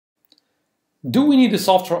Do we need a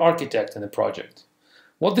software architect in the project?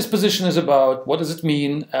 What this position is about, what does it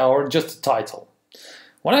mean, or just a title?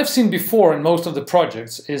 What I've seen before in most of the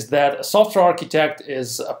projects is that a software architect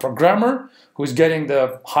is a programmer who is getting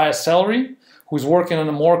the highest salary, who is working on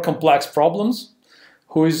the more complex problems,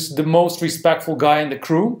 who is the most respectful guy in the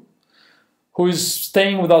crew, who is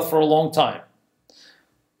staying with us for a long time.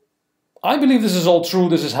 I believe this is all true,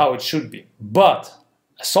 this is how it should be. But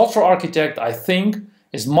a software architect, I think,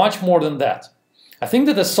 is much more than that. I think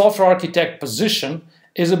that the software architect position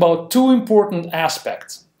is about two important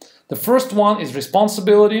aspects. The first one is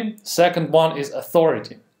responsibility, second one is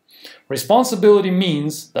authority. Responsibility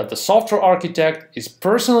means that the software architect is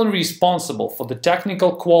personally responsible for the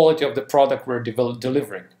technical quality of the product we're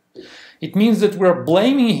delivering. It means that we're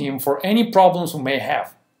blaming him for any problems we may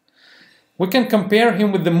have. We can compare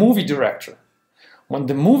him with the movie director. When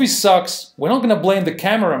the movie sucks, we're not going to blame the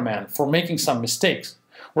cameraman for making some mistakes.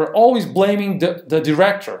 We're always blaming the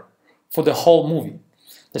director for the whole movie.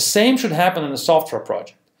 The same should happen in a software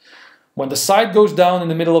project. When the site goes down in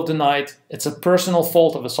the middle of the night, it's a personal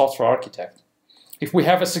fault of the software architect. If we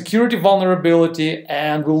have a security vulnerability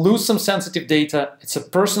and we lose some sensitive data, it's a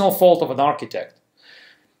personal fault of an architect.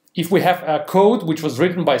 If we have a code which was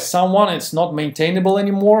written by someone and it's not maintainable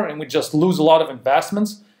anymore and we just lose a lot of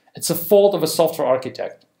investments, it's a fault of a software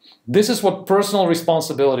architect. This is what personal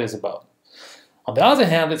responsibility is about. On the other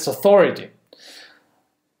hand, it's authority.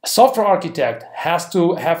 A software architect has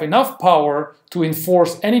to have enough power to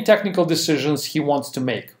enforce any technical decisions he wants to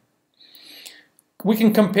make. We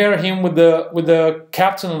can compare him with the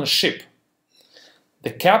captain on a ship. The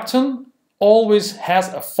captain always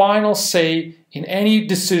has a final say in any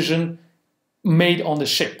decision made on the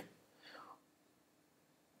ship.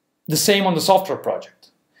 The same on the software project.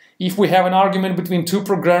 If we have an argument between two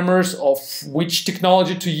programmers of which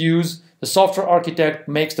technology to use, the software architect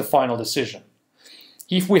makes the final decision.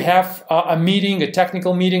 If we have a meeting, a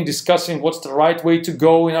technical meeting, discussing what's the right way to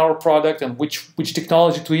go in our product and which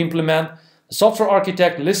technology to implement, the software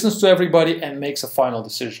architect listens to everybody and makes a final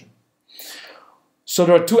decision. So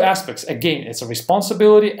there are two aspects. Again, it's a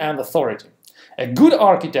responsibility and authority. A good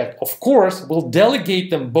architect, of course, will delegate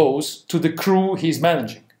them both to the crew he's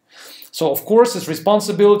managing. So, of course, his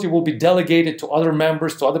responsibility will be delegated to other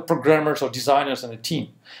members, to other programmers or designers in the team.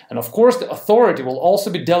 And, of course, the authority will also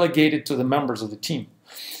be delegated to the members of the team.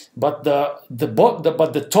 But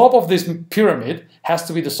the top of this pyramid has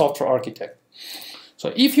to be the software architect.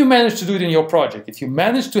 So if you manage to do it in your project, if you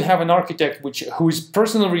manage to have an architect who is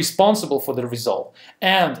personally responsible for the result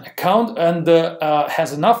and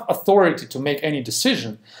has enough authority to make any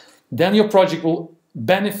decision, then your project will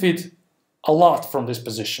benefit a lot from this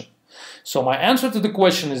position. So my answer to the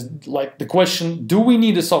question is like the question, do we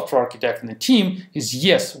need a software architect in the team? Is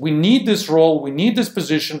yes, we need this role, we need this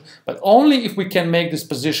position, but only if we can make this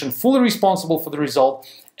position fully responsible for the result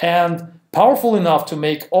and powerful enough to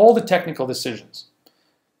make all the technical decisions.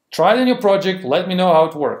 Try it in your project, let me know how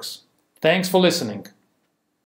it works. Thanks for listening.